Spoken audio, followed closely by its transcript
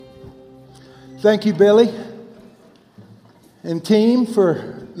Thank you, Billy and team,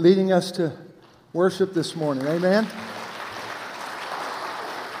 for leading us to worship this morning. Amen.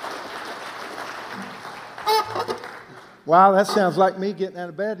 Wow, that sounds like me getting out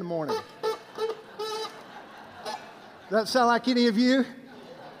of bed in the morning. Does that sound like any of you?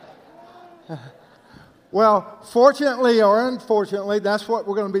 Well, fortunately or unfortunately, that's what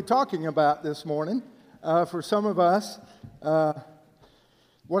we're going to be talking about this morning. For some of us,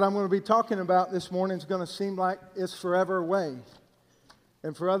 what I'm going to be talking about this morning is going to seem like it's forever away.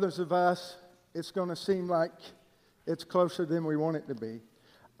 And for others of us, it's going to seem like it's closer than we want it to be.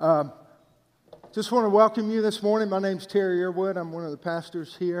 Just want to welcome you this morning. My name's Terry Earwood. I'm one of the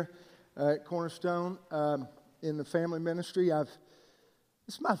pastors here at Cornerstone in the family ministry.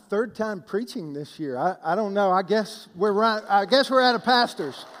 It's my third time preaching this year. I don't know. I guess we're out of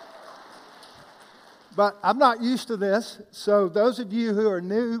pastors. But I'm not used to this, so those of you who are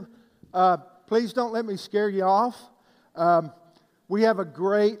new, please don't let me scare you off. We have a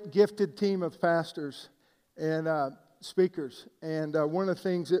great, gifted team of pastors and speakers, and one of the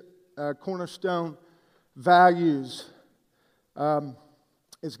things that Cornerstone values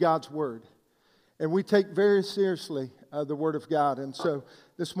is God's Word. And we take very seriously the Word of God. And so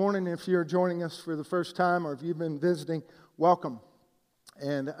this morning, if you're joining us for the first time or if you've been visiting, welcome.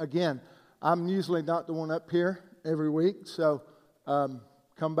 And again, I'm usually not the one up here every week, so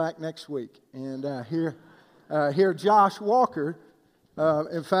come back next week and hear Josh Walker.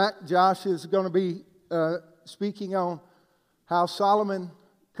 In fact, Josh is going to be speaking on how Solomon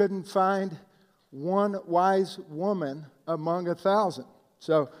couldn't find one wise woman among 1,000.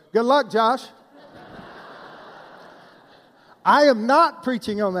 So good luck, Josh. I am not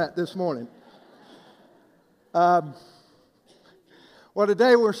preaching on that this morning. Well,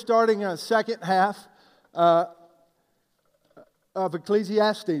 today we're starting a second half of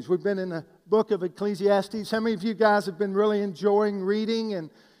Ecclesiastes. We've been in the book of Ecclesiastes. How many of you guys have been really enjoying reading and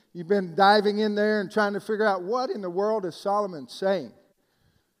you've been diving in there and trying to figure out what in the world is Solomon saying?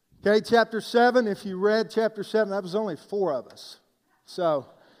 Okay, chapter 7, if you read chapter 7, that was only 4 of us. So,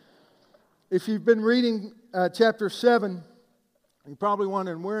 if you've been reading chapter 7, you're probably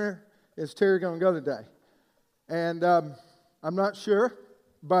wondering, where is Terry going to go today? And I'm not sure,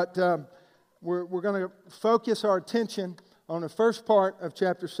 but we're going to focus our attention on the first part of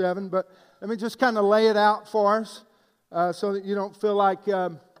chapter 7. But let me just kind of lay it out for us so that you don't feel like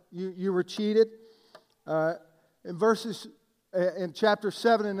you were cheated. In chapter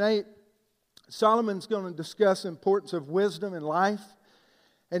 7 and 8, Solomon's going to discuss the importance of wisdom in life.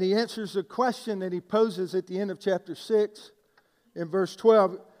 And he answers the question that he poses at the end of chapter 6 in verse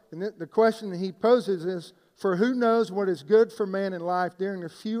 12. And the question that he poses is, "For who knows what is good for man in life during the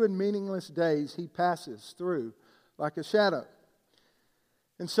few and meaningless days he passes through like a shadow?"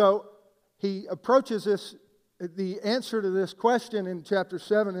 And so he approaches the answer to this question in chapter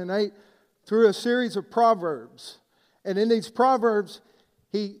 7 and 8 through a series of proverbs. And in these proverbs,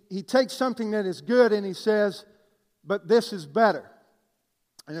 he takes something that is good and he says, but this is better.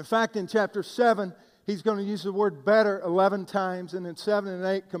 And in fact, in chapter 7, he's going to use the word better 11 times, and in 7 and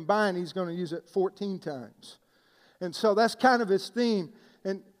 8 combined, he's going to use it 14 times. And so that's kind of his theme.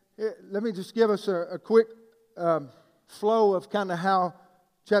 And let me just give us a quick flow of kind of how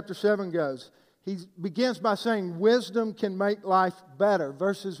chapter 7 goes. He begins by saying, wisdom can make life better.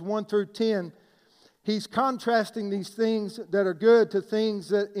 Verses 1 through 10, he's contrasting these things that are good to things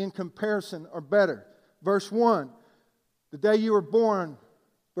that in comparison are better. Verse 1, the day you were born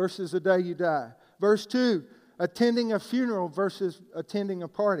versus the day you die. Verse 2, attending a funeral versus attending a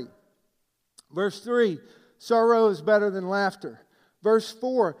party. Verse 3, sorrow is better than laughter. Verse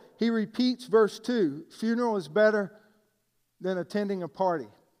 4, he repeats verse 2, funeral is better than attending a party.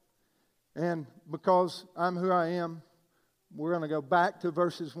 And because I'm who I am, we're going to go back to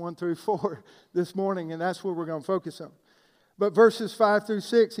verses 1 through 4 this morning, and that's what we're going to focus on. But verses 5 through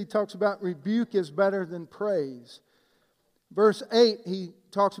 6, he talks about rebuke is better than praise. Verse 8, he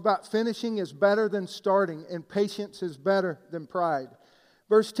talks about finishing is better than starting, and patience is better than pride.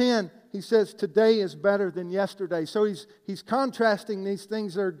 Verse 10, he says today is better than yesterday. So he's contrasting these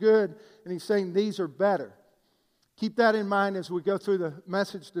things that are good, and he's saying these are better. Keep that in mind as we go through the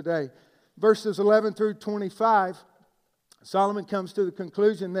message today. Verses 11 through 25, Solomon comes to the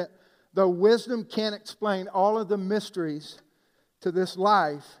conclusion that though wisdom can't explain all of the mysteries to this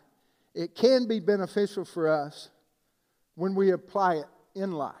life, it can be beneficial for us when we apply it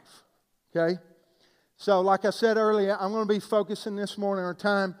in life. Okay? So like I said earlier, I'm going to be focusing this morning our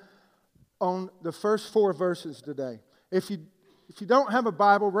time on the first 4 verses today. If you don't have a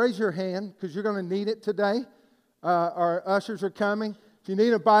Bible, raise your hand because you're going to need it today. Our ushers are coming. If you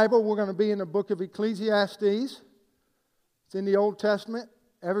need a Bible, we're going to be in the book of Ecclesiastes. It's in the Old Testament.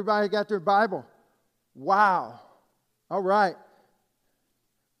 Everybody got their Bible? Wow. All right.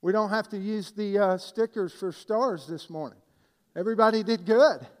 We don't have to use the stickers for stars this morning. Everybody did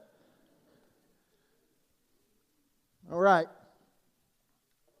good. All right.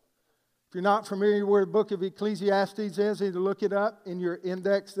 If you're not familiar with the book of Ecclesiastes is, either look it up in your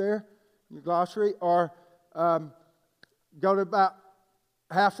index there, in your glossary, or go to about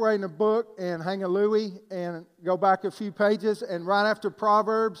halfway in the book and hang a Louis and go back a few pages, and right after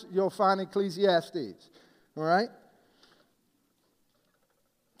Proverbs, you'll find Ecclesiastes. All right?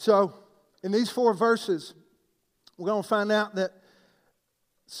 So, in these 4 verses, we're going to find out that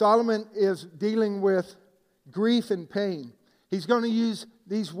Solomon is dealing with grief and pain. He's going to use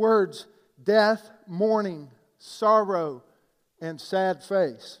these words: death, mourning, sorrow, and sad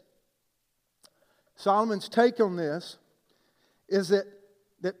face. Solomon's take on this is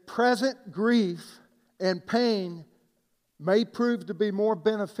that present grief and pain may prove to be more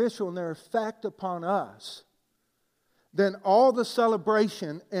beneficial in their effect upon us than all the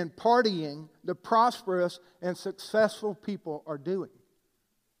celebration and partying the prosperous and successful people are doing.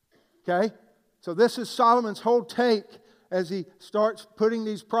 Okay? So this is Solomon's whole take as he starts putting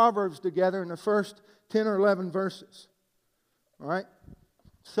these proverbs together in the first 10 or 11 verses. All right?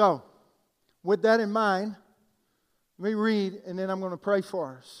 So, with that in mind, let me read, and then I'm going to pray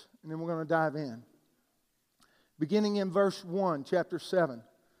for us, and then we're going to dive in. Beginning in verse 1, chapter 7.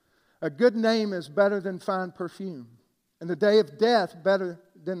 A good name is better than fine perfume, and the day of death better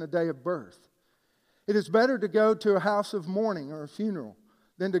than the day of birth. It is better to go to a house of mourning or a funeral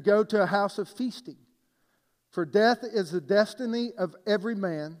than to go to a house of feasting. For death is the destiny of every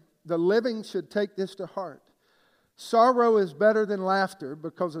man. The living should take this to heart. Sorrow is better than laughter,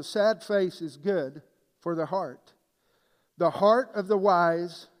 because a sad face is good for the heart. The heart of the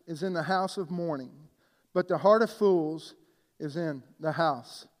wise is in the house of mourning, but the heart of fools is in the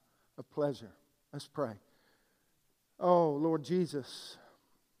house of pleasure. Let's pray. Oh, Lord Jesus,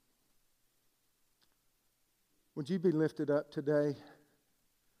 would you be lifted up today?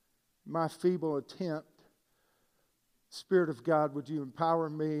 My feeble attempt. Spirit of God, would you empower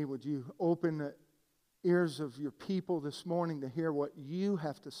me? Would you open the ears of your people this morning to hear what you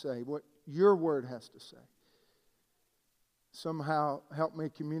have to say, what your word has to say? Somehow help me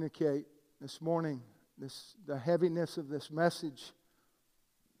communicate this morning the heaviness of this message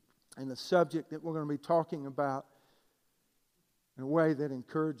and the subject that we're going to be talking about in a way that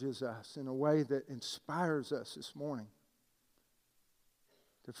encourages us, in a way that inspires us this morning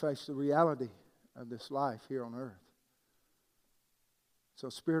to face the reality of this life here on earth. So,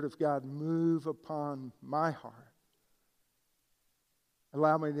 Spirit of God, move upon my heart.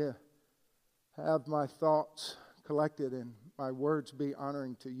 Allow me to have my thoughts collected and my words be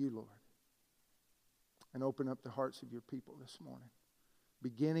honoring to you, Lord. And open up the hearts of your people this morning,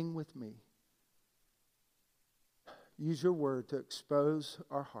 beginning with me. Use your word to expose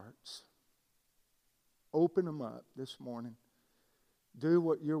our hearts. Open them up this morning. Do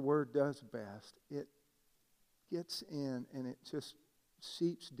what your word does best. It gets in and it just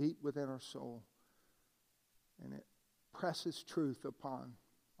seeps deep within our soul, and it presses truth upon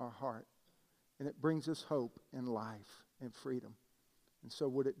our heart, and it brings us hope and life and freedom. And so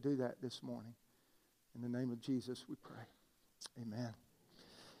would it do that this morning? In the name of Jesus we pray. Amen.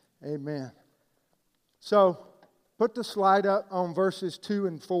 Amen. So put the slide up on verses 2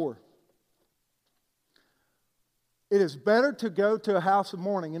 and 4. It is better to go to a house of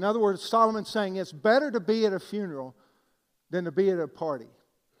mourning. In other words, Solomon's saying it's better to be at a funeral than to be at a party.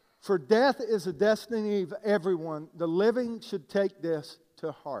 For death is the destiny of everyone. The living should take this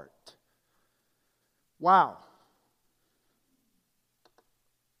to heart. Wow.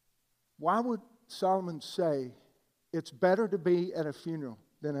 Why would Solomon say it's better to be at a funeral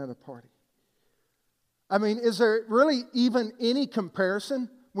than at a party? I mean, is there really even any comparison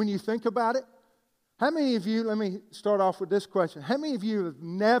when you think about it? How many of you, let me start off with this question. How many of you have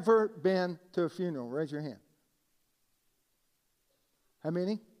never been to a funeral? Raise your hand. How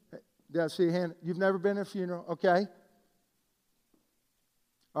many? Did I see a hand? You've never been to a funeral? Okay.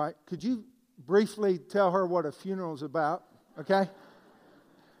 All right. Could you briefly tell her what a funeral is about? Okay.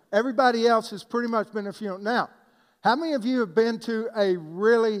 Everybody else has pretty much been to a funeral. Now, how many of you have been to a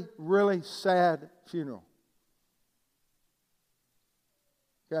really, really sad funeral?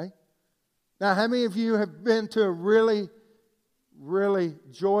 Okay. Now, how many of you have been to a really, really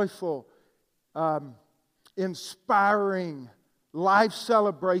joyful, inspiring, life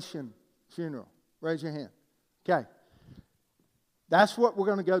celebration funeral? Raise your hand. Okay. That's what we're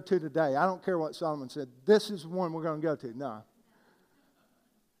going to go to today. I don't care what Solomon said. This is the one we're going to go to. No.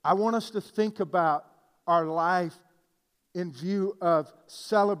 I want us to think about our life in view of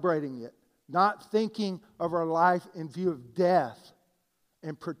celebrating it, not thinking of our life in view of death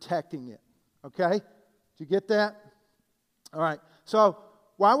and protecting it. Okay? Did you get that? All right. So,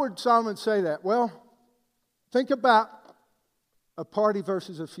 why would Solomon say that? Well, think about a party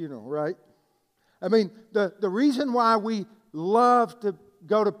versus a funeral, right? I mean, the reason why we love to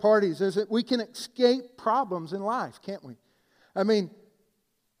go to parties is that we can escape problems in life, can't we? I mean,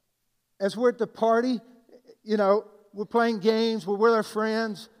 as we're at the party, we're playing games, we're with our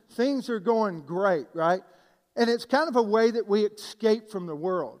friends, things are going great, right? And it's kind of a way that we escape from the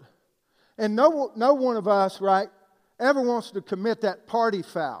world. And no one of us, right, ever wants to commit that party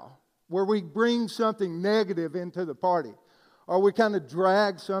foul where we bring something negative into the party, or we kind of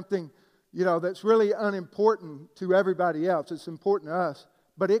drag something, that's really unimportant to everybody else. It's important to us,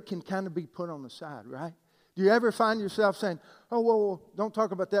 but it can kind of be put on the side, right? Do you ever find yourself saying, oh, whoa, don't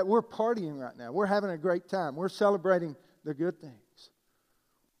talk about that. We're partying right now. We're having a great time. We're celebrating the good things.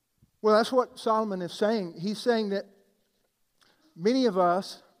 Well, that's what Solomon is saying. He's saying that many of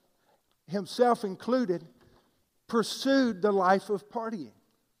us, himself included, pursued the life of partying.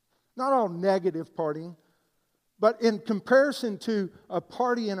 Not all negative partying, but in comparison to a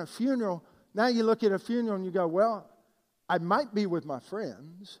party and a funeral, now you look at a funeral and you go, well, I might be with my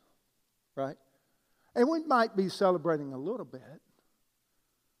friends, right? And we might be celebrating a little bit.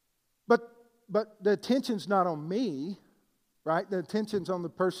 But the attention's not on me, right? The attention's on the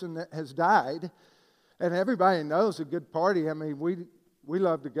person that has died. And everybody knows a good party. I mean, we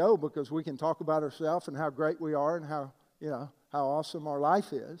love to go because we can talk about ourselves and how great we are and how awesome our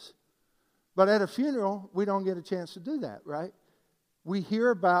life is. But at a funeral, we don't get a chance to do that, right? We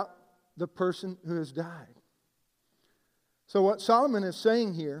hear about the person who has died. So what Solomon is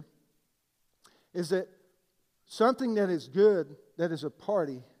saying here is that something that is good, that is a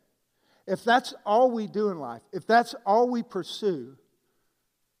party, if that's all we do in life, if that's all we pursue,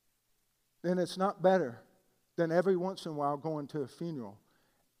 then it's not better than every once in a while going to a funeral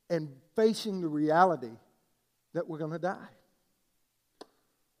and facing the reality that we're going to die.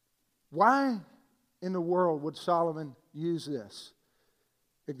 Why in the world would Solomon use this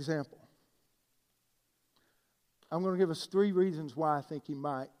example? I'm going to give us 3 reasons why I think he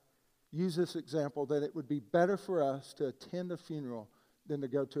might use this example, that it would be better for us to attend a funeral than to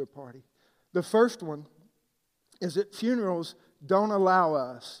go to a party. The first one is that funerals don't allow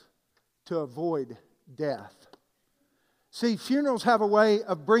us to avoid death. See, funerals have a way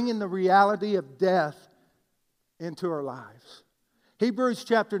of bringing the reality of death into our lives. Hebrews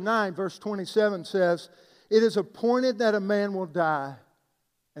chapter 9, verse 27 says, "It is appointed that a man will die,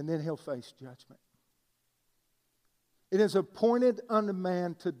 and then he'll face judgment." It is appointed unto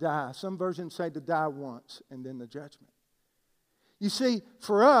man to die. Some versions say to die once, and then the judgment. You see,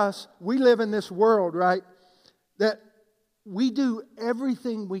 for us, we live in this world, right, that we do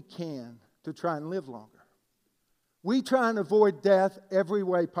everything we can to try and live longer. We try and avoid death every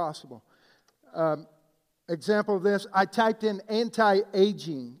way possible. Example of this, I typed in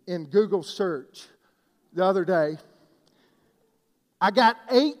anti-aging in Google search the other day. I got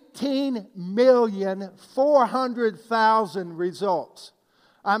 18,400,000 results.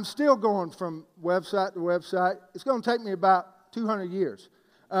 I'm still going from website to website. It's going to take me about 200 years.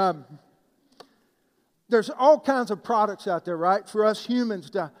 There's all kinds of products out there, right, for us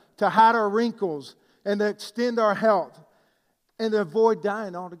humans to hide our wrinkles and to extend our health and to avoid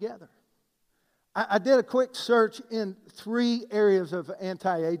dying altogether. I did a quick search in 3 areas of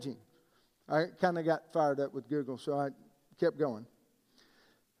anti-aging. I kind of got fired up with Google, so I kept going.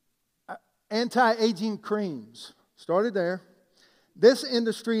 Anti-aging creams. Started there. This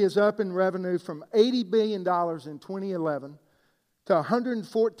industry is up in revenue from $80 billion in 2011 to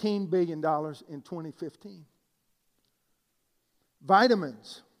 $114 billion in 2015.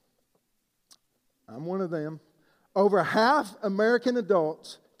 Vitamins. I'm one of them. Over half American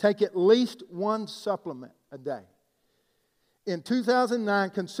adults take at least one supplement a day. In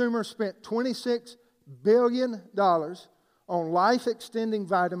 2009, consumers spent $26 billion on life-extending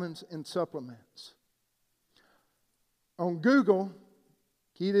vitamins and supplements. On Google,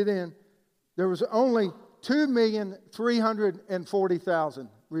 keyed it in, there was only 2,340,000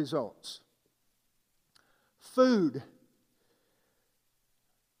 results. Food,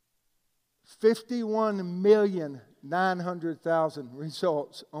 51,900,000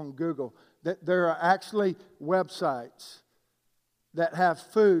 results on Google. That there are actually websites that have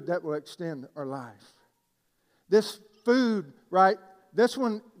food that will extend our life. This food, right, this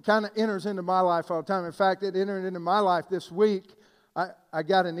one kind of enters into my life all the time. In fact, it entered into my life this week. I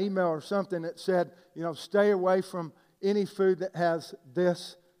got an email or something that said, stay away from any food that has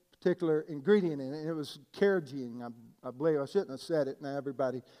this particular ingredient in it, and it was carrageenan. I believe I shouldn't have said it. Now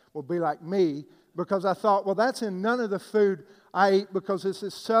everybody will be like me, because I thought, well, that's in none of the food I eat, because it's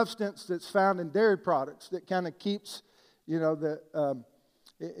this substance that's found in dairy products that kind of keeps,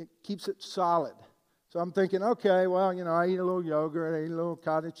 it keeps it solid. So I'm thinking, okay, well, I eat a little yogurt, I eat a little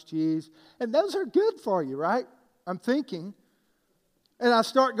cottage cheese, and those are good for you, right? I'm thinking. And I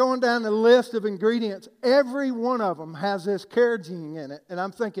start going down the list of ingredients. Every one of them has this carrageenan in it. And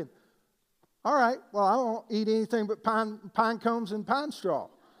I'm thinking, all right, well, I won't eat anything but pine cones and pine straw.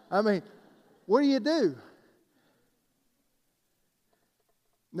 I mean, what do?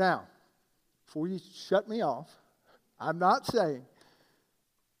 Now, before you shut me off, I'm not saying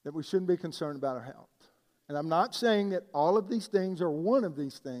that we shouldn't be concerned about our health. And I'm not saying that all of these things or one of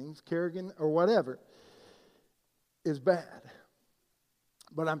these things, carrageenan or whatever, is bad.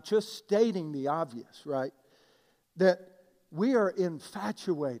 But I'm just stating the obvious, right? That we are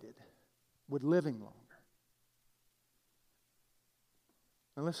infatuated with living longer.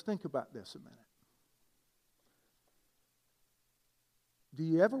 Now let's think about this a minute. Do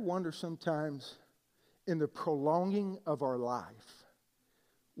you ever wonder sometimes, in the prolonging of our life,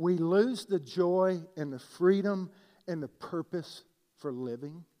 we lose the joy and the freedom and the purpose for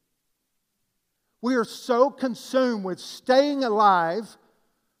living? We are so consumed with staying alive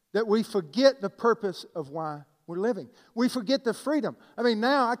that we forget the purpose of why we're living. We forget the freedom. I mean,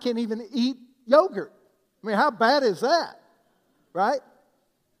 now I can't even eat yogurt. I mean, how bad is that? Right?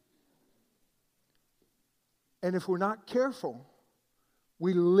 And if we're not careful,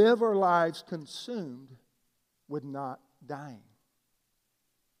 we live our lives consumed with not dying.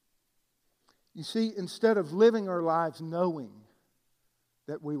 You see, instead of living our lives knowing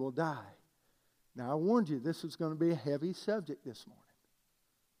that we will die. Now, I warned you, this is going to be a heavy subject this morning.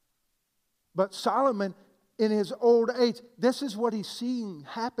 But Solomon, in his old age, this is what he's seeing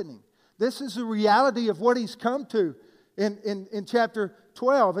happening. This is the reality of what he's come to in chapter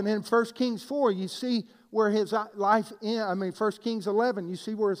 12. And in 1 Kings 4, you see where his life ends. 1 Kings 11, you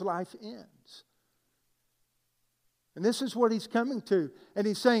see where his life ends. And this is what he's coming to. And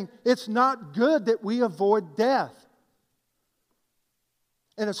he's saying, it's not good that we avoid death.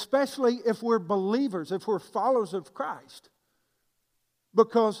 And especially if we're believers, if we're followers of Christ.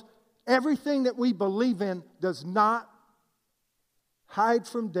 Because everything that we believe in does not hide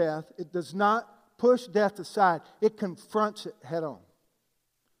from death. It does not push death aside. It confronts it head on.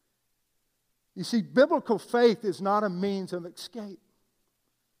 You see, biblical faith is not a means of escape.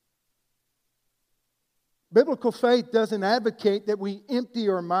 Biblical faith doesn't advocate that we empty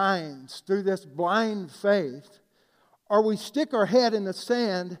our minds through this blind faith, or we stick our head in the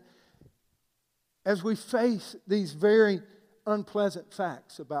sand as we face these very unpleasant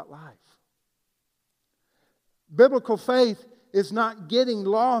facts about life. Biblical faith is not getting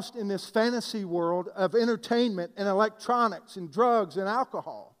lost in this fantasy world of entertainment and electronics and drugs and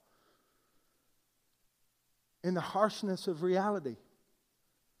alcohol, in the harshness of reality.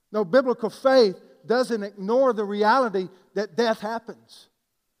 No, biblical faith doesn't ignore the reality that death happens.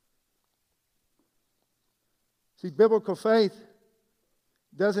 See, biblical faith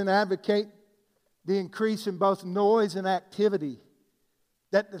doesn't advocate the increase in both noise and activity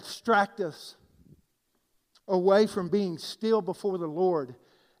that distract us away from being still before the Lord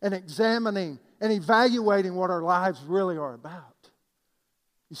and examining and evaluating what our lives really are about.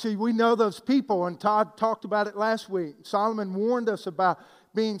 You see, we know those people, and Todd talked about it last week. Solomon warned us about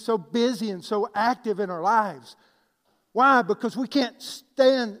being so busy and so active in our lives. Why? Because we can't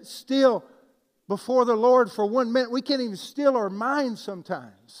stand still before the Lord for 1 minute. We can't even still our minds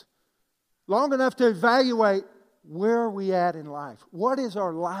sometimes long enough to evaluate, where are we at in life? What is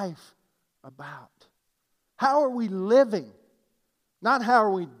our life about? How are we living? Not how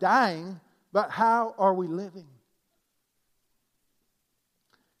are we dying, but how are we living?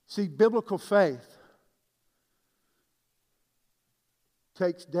 See, biblical faith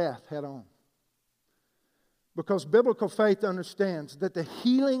takes death head on. Because biblical faith understands that the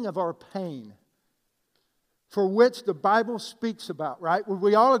healing of our pain, for which the Bible speaks about, right? Would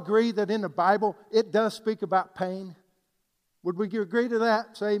we all agree that in the Bible it does speak about pain? Would we agree to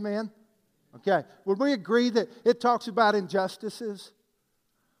that? Say amen. Okay. Would we agree that it talks about injustices?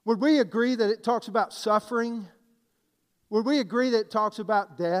 Would we agree that it talks about suffering? Would we agree that it talks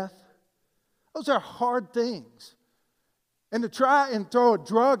about death? Those are hard things. And to try and throw a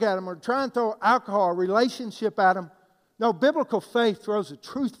drug at them, or try and throw alcohol, a relationship at them, no, biblical faith throws the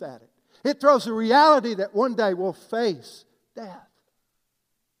truth at it. It throws the reality that one day we'll face death.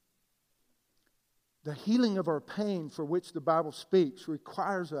 The healing of our pain, for which the Bible speaks,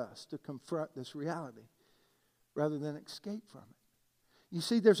 requires us to confront this reality rather than escape from it. You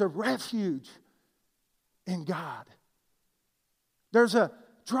see, there's a refuge in God. There's a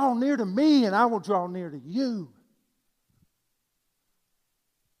draw near to me and I will draw near to you.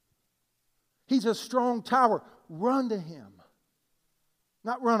 He's a strong tower. Run to Him,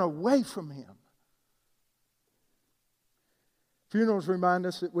 not run away from Him. Funerals remind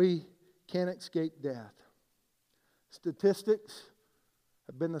us that we can't escape death. Statistics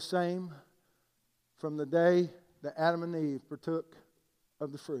have been the same from the day that Adam and Eve partook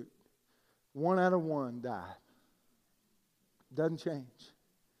of the fruit. 1 out of 1 died. Doesn't change.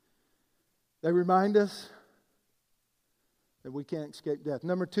 They remind us that we can't escape death.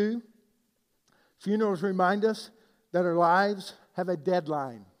 Number 2, funerals remind us that our lives have a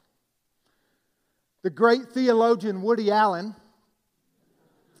deadline. The great theologian Woody Allen,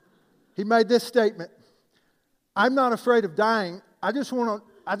 he made this statement: I'm not afraid of dying. I just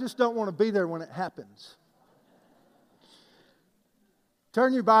don't want to be there when it happens.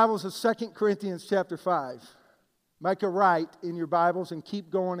 Turn your Bibles to 2 Corinthians chapter 5. Make a right in your Bibles and keep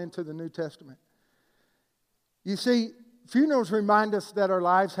going into the New Testament. You see, funerals remind us that our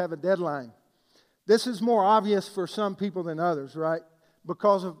lives have a deadline. This is more obvious for some people than others, right?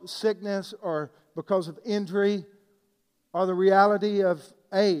 Because of sickness or because of injury or the reality of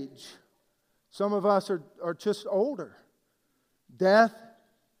age. Some of us are just older. Death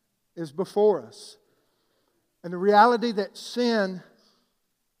is before us. And the reality that sin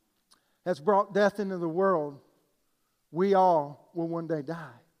has brought death into the world, we all will one day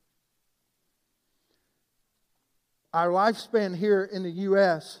die. Our lifespan here in the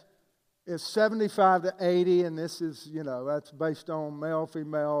U.S. is 75 to 80, and this is, that's based on male,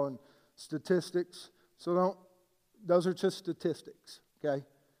 female, and statistics. So those are just statistics, okay?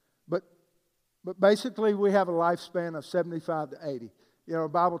 But basically, we have a lifespan of 75 to 80. The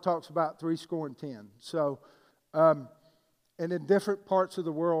Bible talks about 70. So, and in different parts of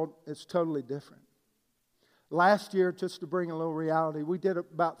the world, it's totally different. Last year, just to bring a little reality, we did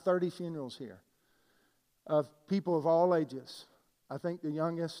about 30 funerals here of people of all ages. I think the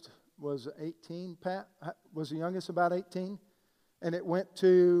youngest was 18, Pat? Was the youngest about 18? And it went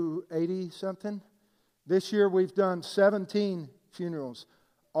to 80-something. This year, we've done 17 funerals.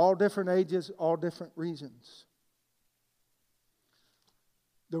 All different ages, all different reasons.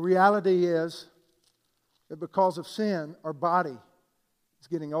 The reality is that because of sin, our body is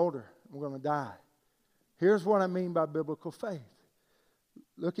getting older. We're going to die. Here's what I mean by biblical faith.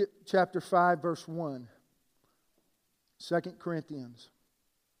 Look at chapter 5, verse 1. 2 Corinthians.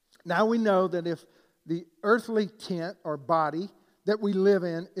 Now we know that if the earthly tent or body that we live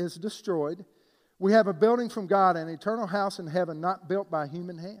in is destroyed, we have a building from God, an eternal house in heaven, not built by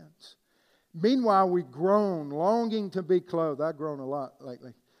human hands. Meanwhile, we groan, longing to be clothed. I've grown a lot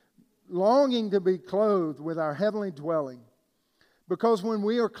lately. Longing to be clothed with our heavenly dwelling. Because when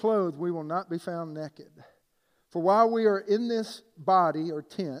we are clothed, we will not be found naked. For while we are in this body or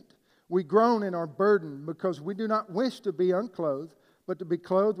tent, we groan in our burden, because we do not wish to be unclothed, but to be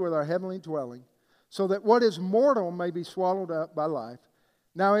clothed with our heavenly dwelling, so that what is mortal may be swallowed up by life.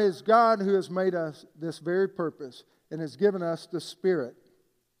 Now it is God who has made us this very purpose and has given us the Spirit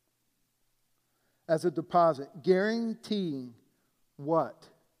as a deposit, guaranteeing what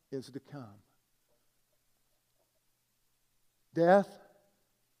is to come. Death,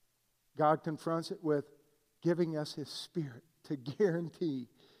 God confronts it with giving us His Spirit to guarantee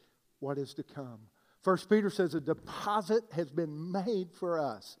what is to come. 1 Peter says a deposit has been made for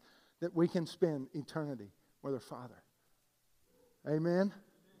us that we can spend eternity with our Father. Amen?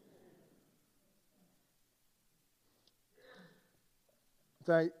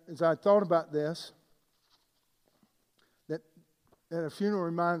 As I thought about this, that a funeral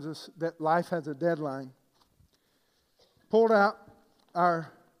reminds us that life has a deadline, pulled out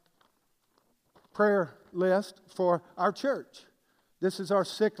our prayer list for our church. This is our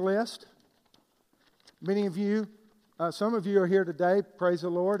sick list. Many of you, some of you are here today, praise the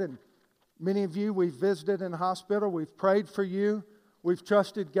Lord, and many of you we've visited in the hospital, we've prayed for you, we've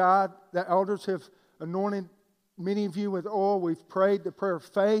trusted God. The elders have anointed many of you with oil. We've prayed the prayer of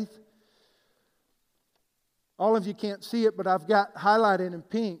faith. All of you can't see it, but I've got highlighted in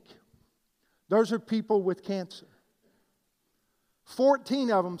pink. Those are people with cancer.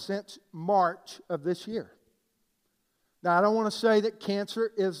 14 of them since March of this year. Now, I don't want to say that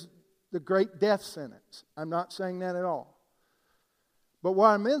cancer is the great death sentence. I'm not saying that at all. But what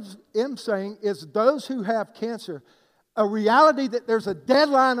I am saying is those who have cancer, a reality that there's a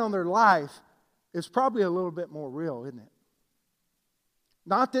deadline on their life is probably a little bit more real, isn't it?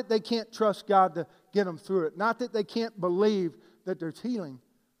 Not that they can't trust God to get them through it. Not that they can't believe that there's healing.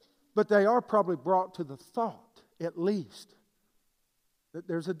 But they are probably brought to the thought, at least, that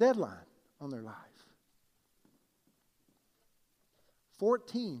there's a deadline on their life.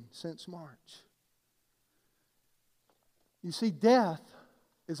 14 since March. You see, death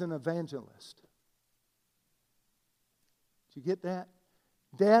is an evangelist. Did you get that?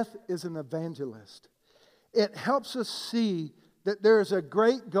 Death is an evangelist. It helps us see that there is a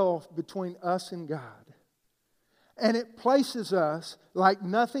great gulf between us and God. And it places us, like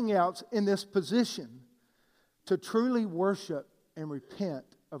nothing else, in this position to truly worship and repent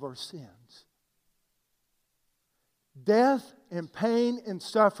of our sins. Death and pain and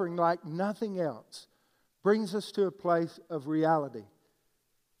suffering, like nothing else, brings us to a place of reality.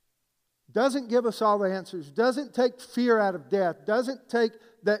 Doesn't give us all the answers, doesn't take fear out of death, doesn't take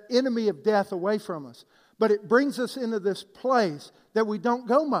the enemy of death away from us, but it brings us into this place that we don't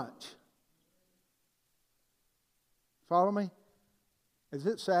go much. Follow me? Is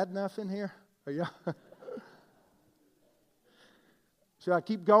it sad enough in here? Are you? Should I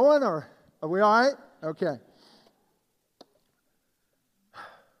keep going, or are we all right? Okay.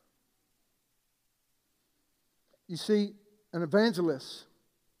 You see, an evangelist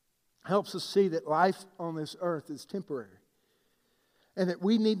helps us see that life on this earth is temporary and that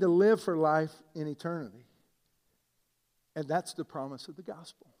we need to live for life in eternity. And that's the promise of the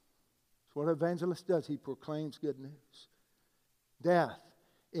gospel. It's what an evangelist does. He proclaims good news. Death,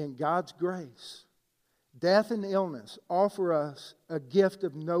 in God's grace, death and illness offer us a gift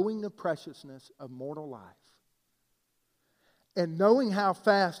of knowing the preciousness of mortal life. And knowing how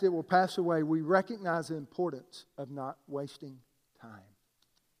fast it will pass away, we recognize the importance of not wasting time.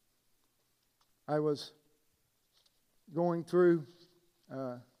 I was going through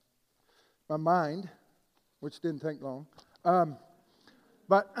my mind, which didn't take long.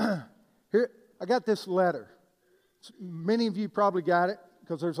 But here, I got this letter. Many of you probably got it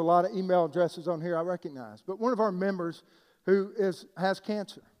because there's a lot of email addresses on here I recognize. But one of our members who has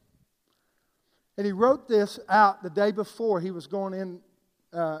cancer. And he wrote this out the day before he was going in,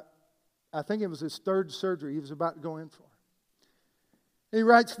 I think it was his third surgery he was about to go in for. He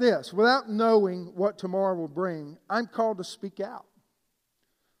writes this: without knowing what tomorrow will bring, I'm called to speak out.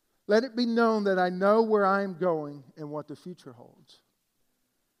 Let it be known that I know where I am going and what the future holds.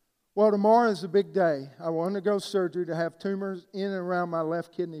 Well, tomorrow is a big day. I will undergo surgery to have tumors in and around my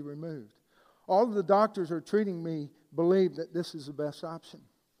left kidney removed. All of the doctors who are treating me believe that this is the best option.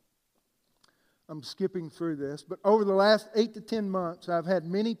 I'm skipping through this, but over the last 8 to 10 months, I've had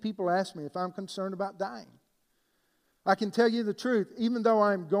many people ask me if I'm concerned about dying. I can tell you the truth, even though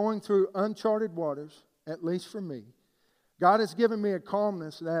I'm going through uncharted waters, at least for me, God has given me a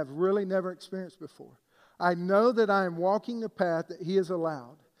calmness that I have really never experienced before. I know that I am walking the path that He has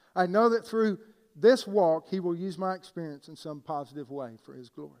allowed. I know that through this walk, He will use my experience in some positive way for His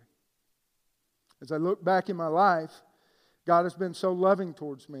glory. As I look back in my life, God has been so loving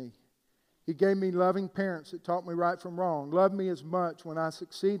towards me. He gave me loving parents that taught me right from wrong, loved me as much when I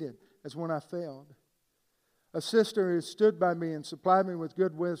succeeded as when I failed. A sister who stood by me and supplied me with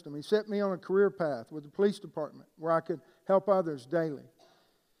good wisdom. He set me on a career path with the police department where I could help others daily.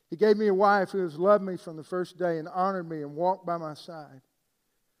 He gave me a wife who has loved me from the first day and honored me and walked by my side.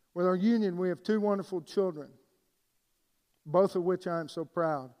 With our union, we have 2 wonderful children, both of which I am so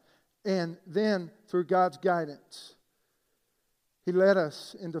proud. And then, through God's guidance, He led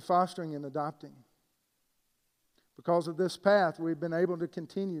us into fostering and adopting. Because of this path, we've been able to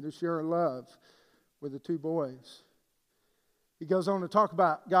continue to share our love with the 2 boys. He goes on to talk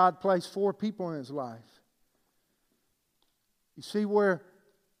about God placed 4 people in his life. You see where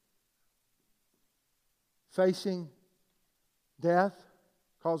facing death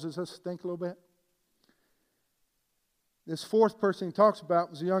causes us to think a little bit? This 4th person he talks about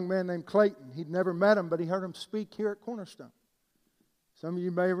was a young man named Clayton. He'd never met him, but he heard him speak here at Cornerstone. Some of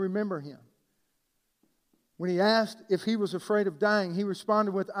you may remember him. When he asked if he was afraid of dying, he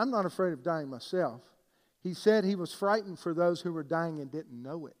responded with, "I'm not afraid of dying myself." He said he was frightened for those who were dying and didn't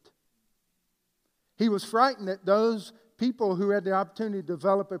know it. He was frightened that those people who had the opportunity to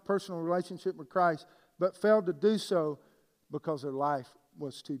develop a personal relationship with Christ but failed to do so because their life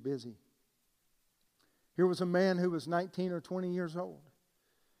was too busy. Here was a man who was 19 or 20 years old.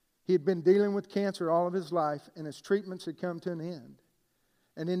 He had been dealing with cancer all of his life, and his treatments had come to an end.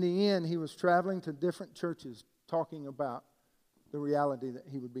 And in the end, he was traveling to different churches talking about the reality that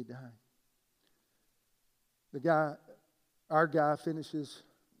he would be dying. Our guy finishes,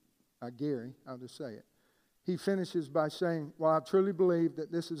 Gary, I'll just say it. He finishes by saying, "While I truly believe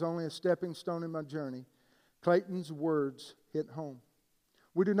that this is only a stepping stone in my journey, Clayton's words hit home.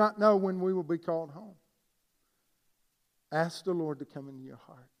 We do not know when we will be called home. Ask the Lord to come into your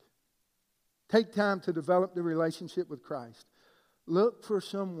heart. Take time to develop the relationship with Christ. Look for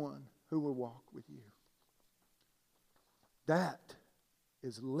someone who will walk with you. That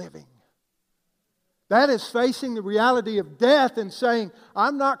is living. That is facing the reality of death and saying,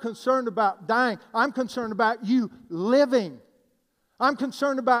 I'm not concerned about dying. I'm concerned about you living. I'm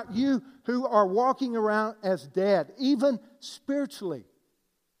concerned about you who are walking around as dead, even spiritually,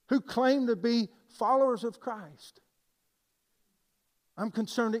 who claim to be followers of Christ. I'm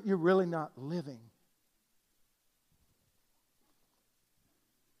concerned that you're really not living.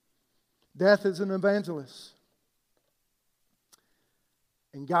 Death is an evangelist.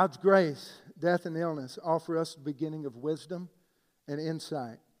 In God's grace, death and illness offer us the beginning of wisdom and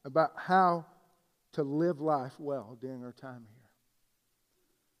insight about how to live life well during our time here.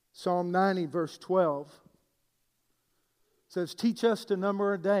 Psalm 90, verse 12 says, teach us to number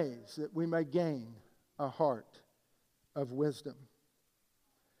our days that we may gain a heart of wisdom.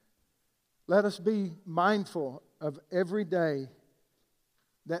 Let us be mindful of every day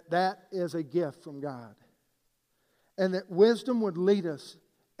that is a gift from God. And that wisdom would lead us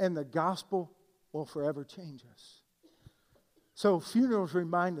and the gospel will forever change us. So funerals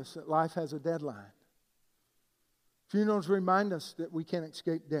remind us that life has a deadline. Funerals remind us that we can't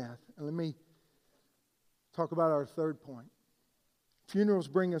escape death. And let me talk about our third point. Funerals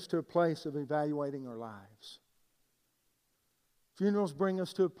bring us to a place of evaluating our lives. Funerals bring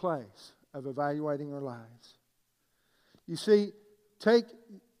us to a place of evaluating our lives. You see, take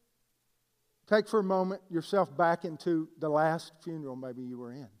for a moment yourself back into the last funeral maybe you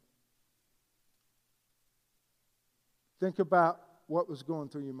were in. Think about what was going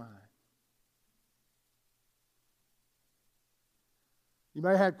through your mind. You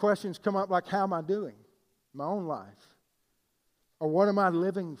may have had questions come up like, how am I doing in my own life? Or what am I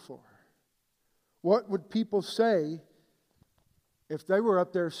living for? What would people say if they were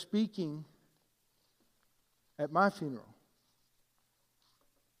up there speaking at my funeral?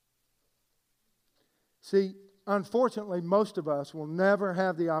 See, unfortunately, most of us will never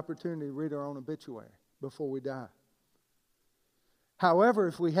have the opportunity to read our own obituary before we die. However,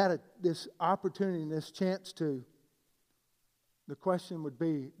 if we had this opportunity and this chance to, the question would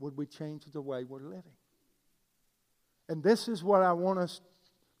be, would we change the way we're living? And this is what I want us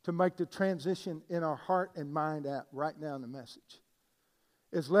to make the transition in our heart and mind at right now in the message.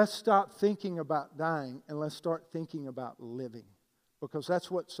 Is let's stop thinking about dying and let's start thinking about living. Because that's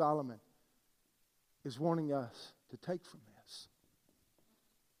what Solomon is wanting us to take from this.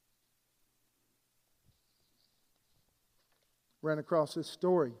 Ran across this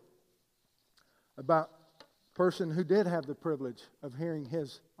story about a person who did have the privilege of hearing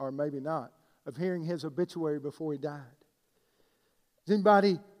his, or maybe not, of hearing his obituary before he died. Does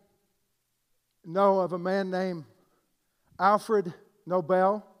anybody know of a man named Alfred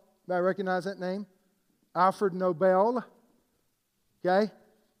Nobel? Anybody recognize that name? Alfred Nobel. Okay?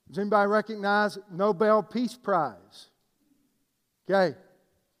 Does anybody recognize Nobel Peace Prize? Okay.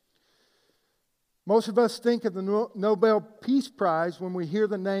 Most of us think of the Nobel Peace Prize when we hear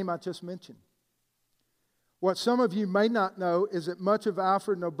the name I just mentioned. What some of you may not know is that much of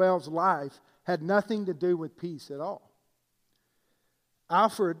Alfred Nobel's life had nothing to do with peace at all.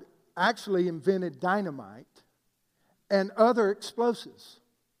 Alfred actually invented dynamite and other explosives.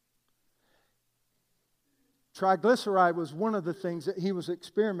 Triglyceride was one of the things that he was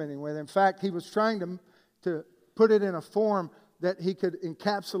experimenting with. In fact, he was trying to put it in a form that he could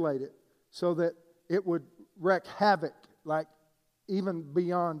encapsulate it so that it would wreak havoc, like even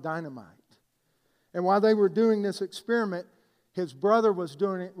beyond dynamite. And while they were doing this experiment, his brother was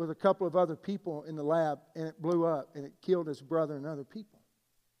doing it with a couple of other people in the lab, and it blew up, and it killed his brother and other people.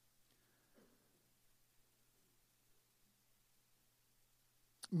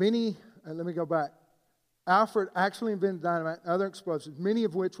 Let me go back. Alfred actually invented dynamite and other explosives, many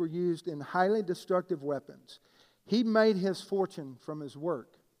of which were used in highly destructive weapons. He made his fortune from his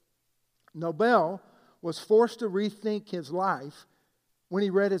work. Nobel was forced to rethink his life when he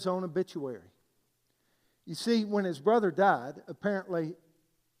read his own obituary. You see, when his brother died, apparently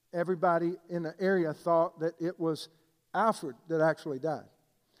everybody in the area thought that it was Alfred that actually died.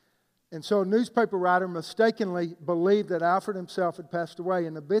 And so a newspaper writer mistakenly believed that Alfred himself had passed away.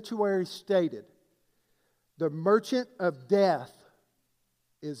 And the obituary stated, "The merchant of death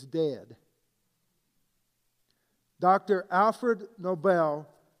is dead." Dr. Alfred Nobel,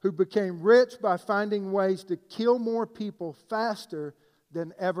 who became rich by finding ways to kill more people faster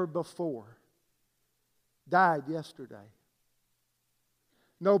than ever before, died yesterday.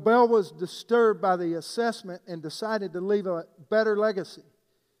 Nobel was disturbed by the assessment and decided to leave a better legacy.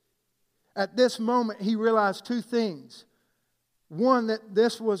 At this moment, he realized two things. One, that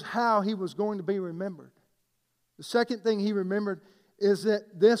this was how he was going to be remembered. The second thing he remembered is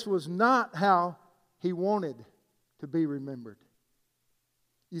that this was not how he wanted to be remembered.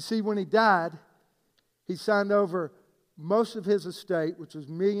 You see, when he died, he signed over most of his estate, which was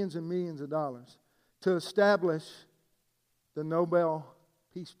millions and millions of dollars, to establish the Nobel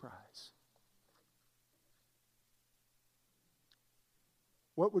Peace Prize.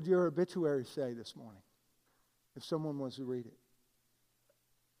 What would your obituary say this morning if someone was to read it?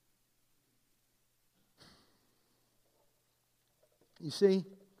 You see,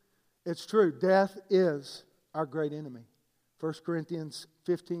 it's true. Death is our great enemy. 1 Corinthians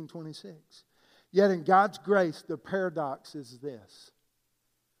 15:26. Yet in God's grace, the paradox is this: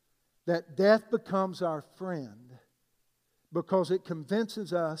 that death becomes our friend because it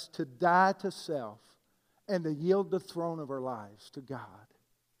convinces us to die to self and to yield the throne of our lives to God,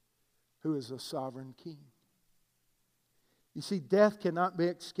 who is a sovereign King. You see, death cannot be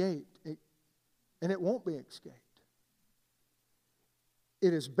escaped, and it won't be escaped.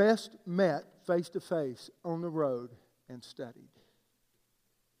 It is best met face to face on the road and studied.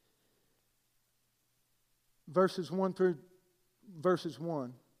 Verses 1 through verses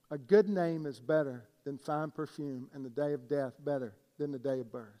 1. A good name is better than fine perfume, and the day of death better than the day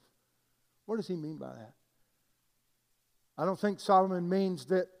of birth. What does he mean by that? I don't think Solomon means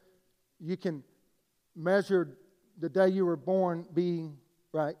that you can measure the day you were born being,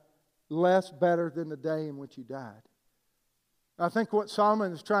 right, less better than the day in which you died. I think what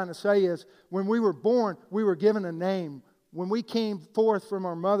Solomon is trying to say is when we were born, we were given a name. When we came forth from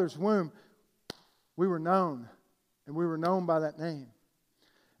our mother's womb, we were known, and we were known by that name.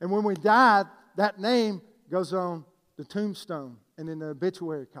 And when we died, that name goes on the tombstone and in the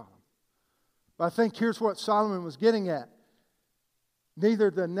obituary column. But I think here's what Solomon was getting at. Neither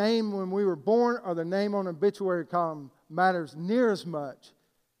the name when we were born or the name on the obituary column matters near as much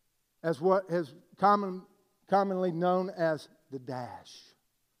as what is commonly known as the dash.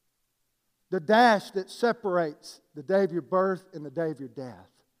 The dash that separates the day of your birth and the day of your death.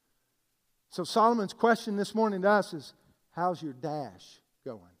 So Solomon's question this morning to us is, how's your dash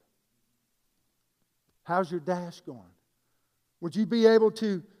going? How's your dash going? Would you be able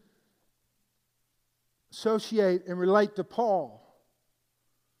to associate and relate to Paul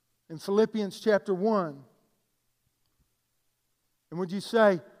in Philippians chapter 1? And would you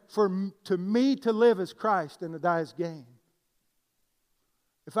say, to me to live is Christ and to die is gain?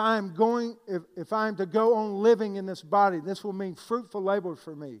 If I am to go on living in this body, this will mean fruitful labor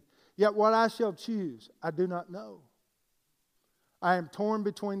for me. Yet what I shall choose, I do not know. I am torn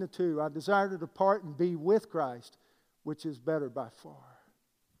between the two. I desire to depart and be with Christ, which is better by far.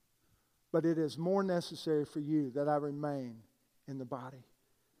 But it is more necessary for you that I remain in the body.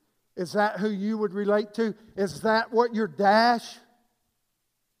 Is that who you would relate to? Is that what your dash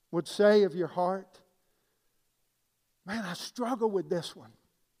would say of your heart? Man, I struggle with this one.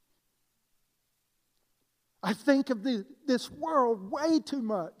 I think of this world way too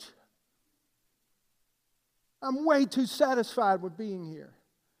much. I'm way too satisfied with being here.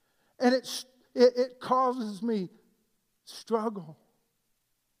 And it causes me struggle.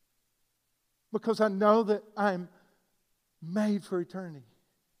 Because I know that I'm made for eternity.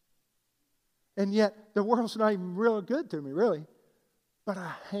 And yet, the world's not even real good to me, really. But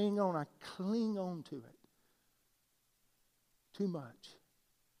I hang on, I cling on to it. Too much.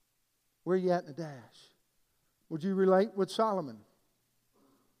 Where are you at in the dash? Would you relate with Solomon?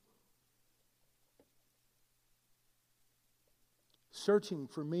 Searching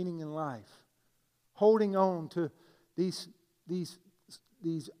for meaning in life. Holding on to these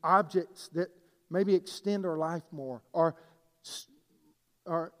objects that maybe extend our life more. Or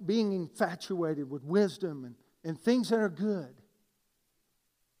being infatuated with wisdom and things that are good.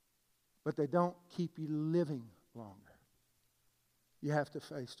 But they don't keep you living longer. You have to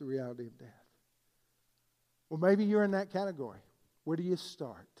face the reality of death. Well, maybe you're in that category. Where do you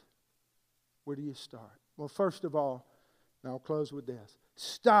start? Where do you start? Well, first of all, and I'll close with this.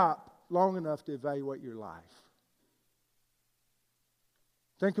 Stop long enough to evaluate your life.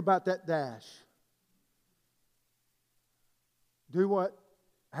 Think about that dash. Do what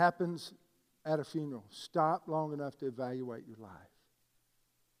happens at a funeral. Stop long enough to evaluate your life.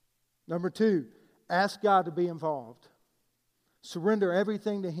 Number 2, ask God to be involved. Surrender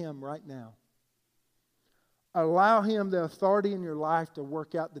everything to Him right now. Allow Him the authority in your life to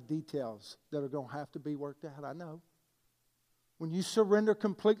work out the details that are going to have to be worked out. I know. When you surrender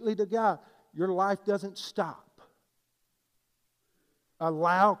completely to God, your life doesn't stop.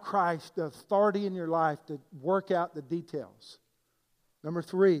 Allow Christ the authority in your life to work out the details. Number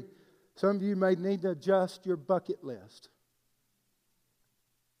 3, some of you may need to adjust your bucket list.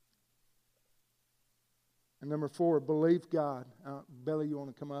 And number 4, believe God. Billy, you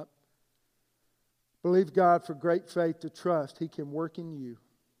want to come up? Believe God for great faith to trust He can work in you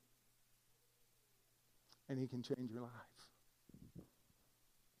and He can change your life.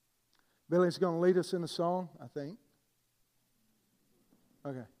 Billy's going to lead us in a song, I think.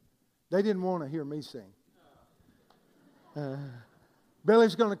 Okay. They didn't want to hear me sing.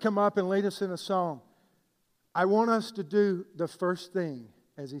 Billy's going to come up and lead us in a song. I want us to do the first thing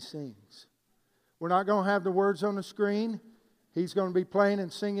as he sings. We're not going to have the words on the screen. He's going to be playing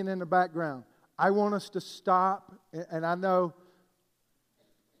and singing in the background. I want us to stop, and I know,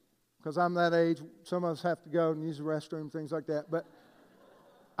 because I'm that age, some of us have to go and use the restroom, things like that, but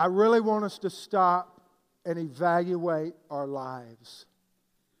I really want us to stop and evaluate our lives.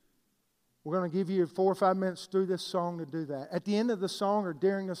 We're going to give you 4 or 5 minutes through this song to do that. At the end of the song or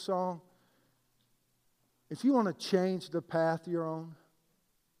during the song, if you want to change the path you're on,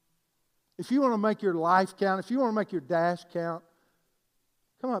 if you want to make your life count, if you want to make your dash count,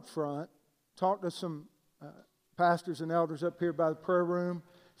 come up front. Talk to some pastors and elders up here by the prayer room.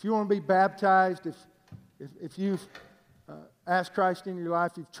 If you want to be baptized, if you've asked Christ in your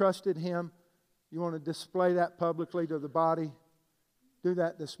life, you've trusted Him, you want to display that publicly to the body, do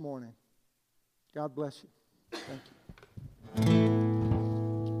that this morning. God bless you. Thank you.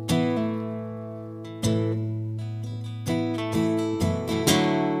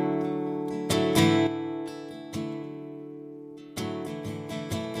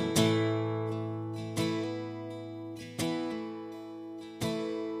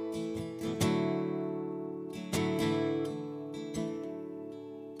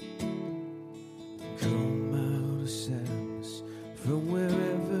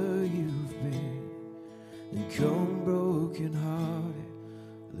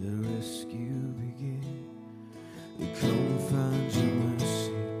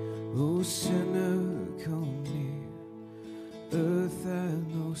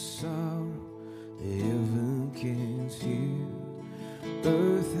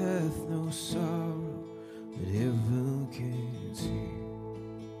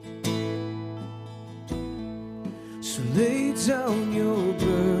 So lay down your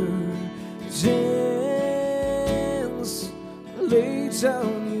burdens, lay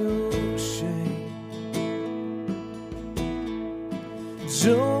down your shame.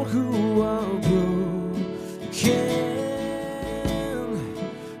 All who are broken,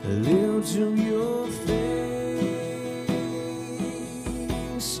 lift up your face.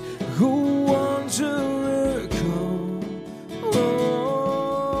 Who wanderer, come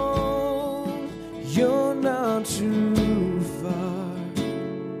home. You're not too far.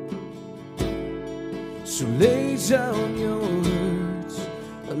 So lay down your hurts,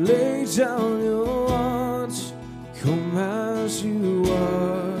 lay down your wants. Come as you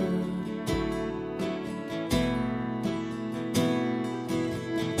are.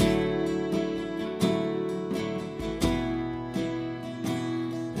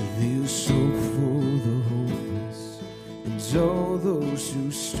 There's hope for the hopeless and all those who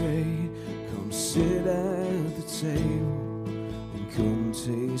stray. Come sit at the table and come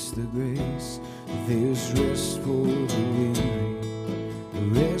taste the grace. There's rest for the weary,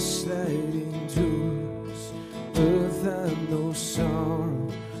 rest that endures. Earth and no sorrow,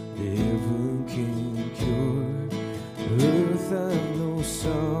 heaven can cure. Earth and no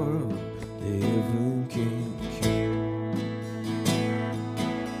sorrow, heaven can cure.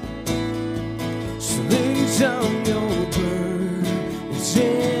 So lay down your burdens,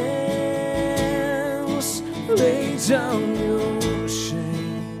 lay down your shame.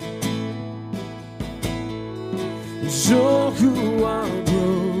 And all who are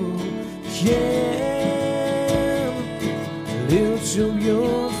broken, lift up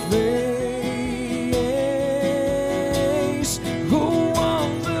your face. Who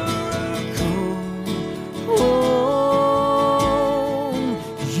wanderer, come home.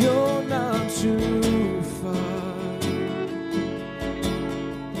 You're not too far.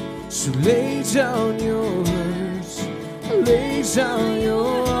 So lay down your hurts, lay down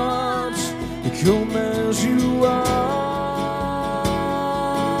your hearts, and come as you are.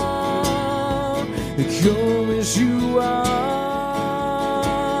 Come as you are,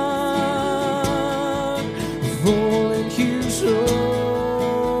 fall in His arms.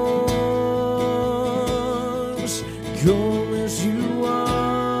 Come as you are.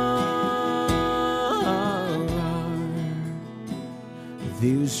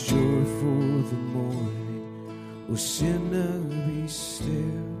 There's joy for the morning, O sinner, be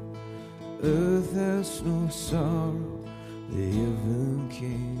still. Earth has no sorrow, the heaven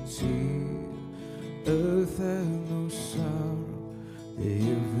can't heal. Earth has no sorrow, the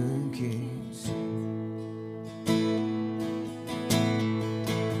heaven can't see.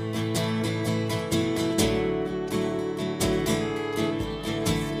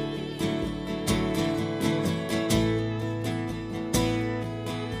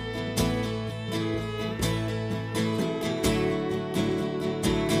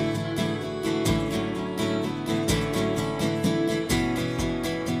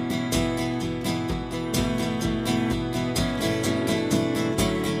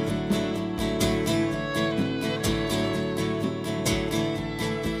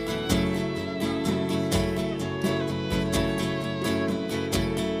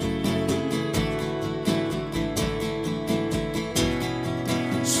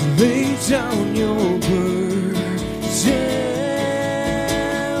 lay down your burdens,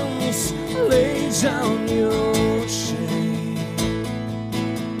 lay down your shame.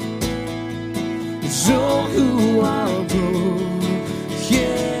 So who are broken,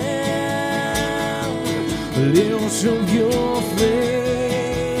 lift up your face,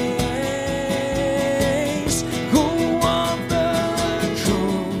 go on the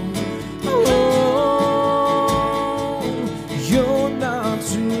throne. Oh, you're not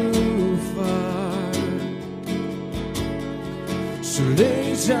too far. So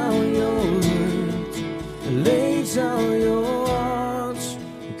lay down your hurt, lay down your heart,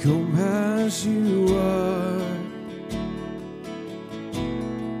 come as you are,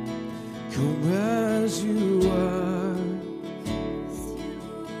 come as you are.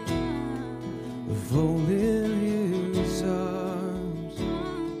 Fall in his arms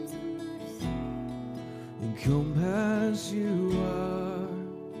and come as you are.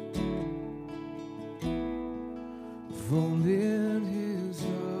 Fall in his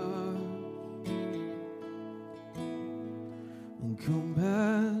arms and come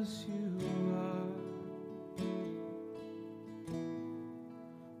as you are.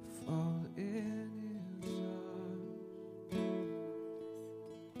 Fall in his arms.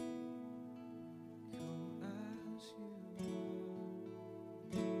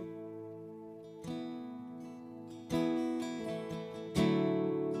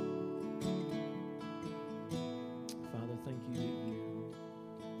 Father, thank you that you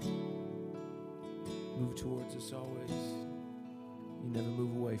move towards us always. You never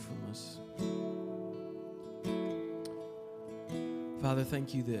move away from us. Father,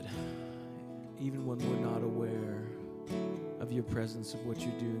 thank you that even when we're not aware of your presence, of what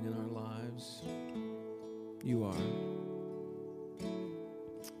you're doing in our lives, you are.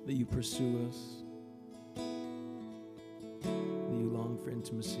 That you pursue us, that you long for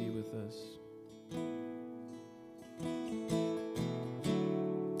intimacy with us.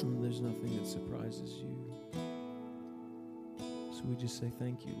 And there's nothing that surprises you. So we just say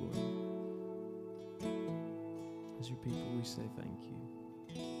thank you, Lord. As your people, we say thank you.